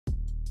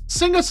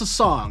Sing us a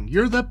song,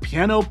 you're the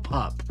piano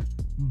pup.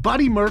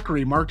 Buddy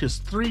Mercury marked his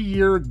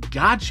 3-year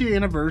gotcha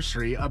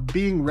anniversary of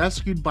being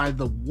rescued by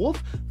the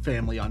Wolf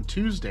family on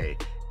Tuesday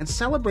and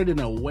celebrated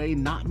in a way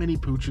not many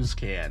pooches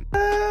can.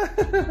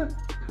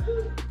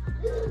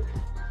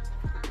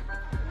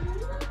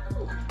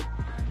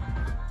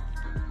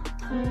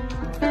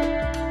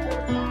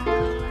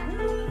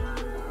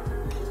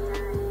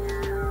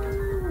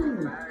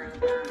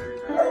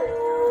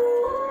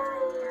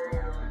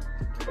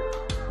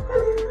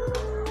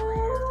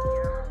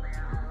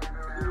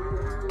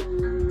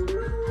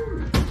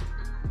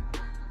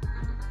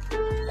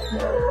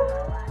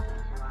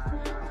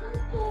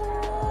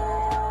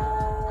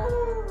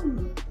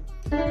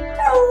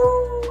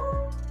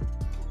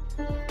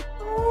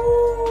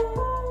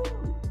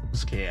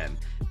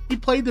 He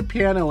played the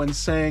piano and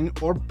sang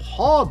or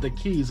pawed the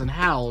keys and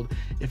howled.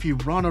 If you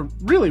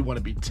really want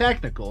to be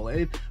technical,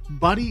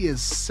 Buddy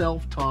is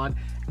self-taught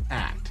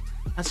act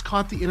has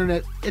caught the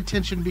internet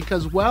attention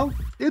because, well,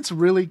 it's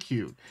really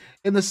cute.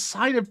 And the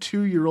sight of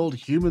 2-year-old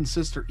human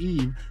sister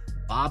Eve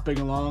bopping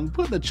along,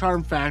 putting the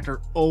charm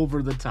factor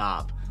over the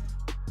top.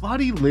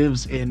 Buddy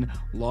lives in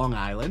Long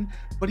Island,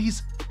 but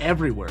he's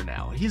everywhere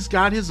now. He's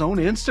got his own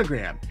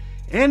Instagram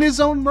and his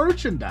own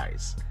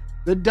merchandise.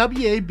 The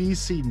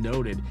WABC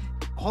noted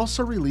he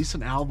also released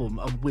an album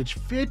of which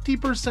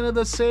 50% of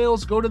the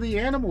sales go to the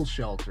animal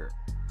shelter.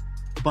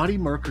 Buddy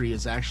Mercury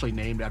is actually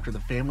named after the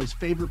family's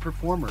favorite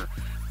performer,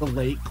 the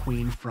late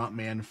Queen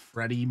frontman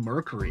Freddie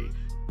Mercury.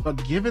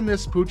 But given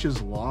this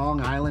pooch's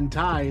Long Island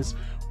ties,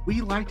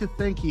 we like to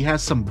think he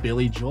has some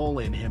Billy Joel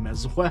in him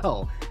as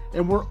well.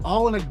 And we're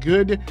all in a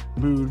good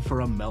mood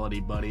for a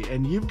melody, buddy,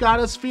 and you've got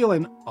us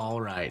feeling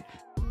all right.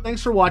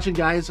 Thanks for watching,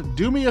 guys.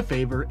 Do me a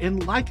favor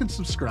and like and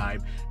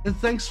subscribe, and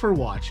thanks for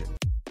watching.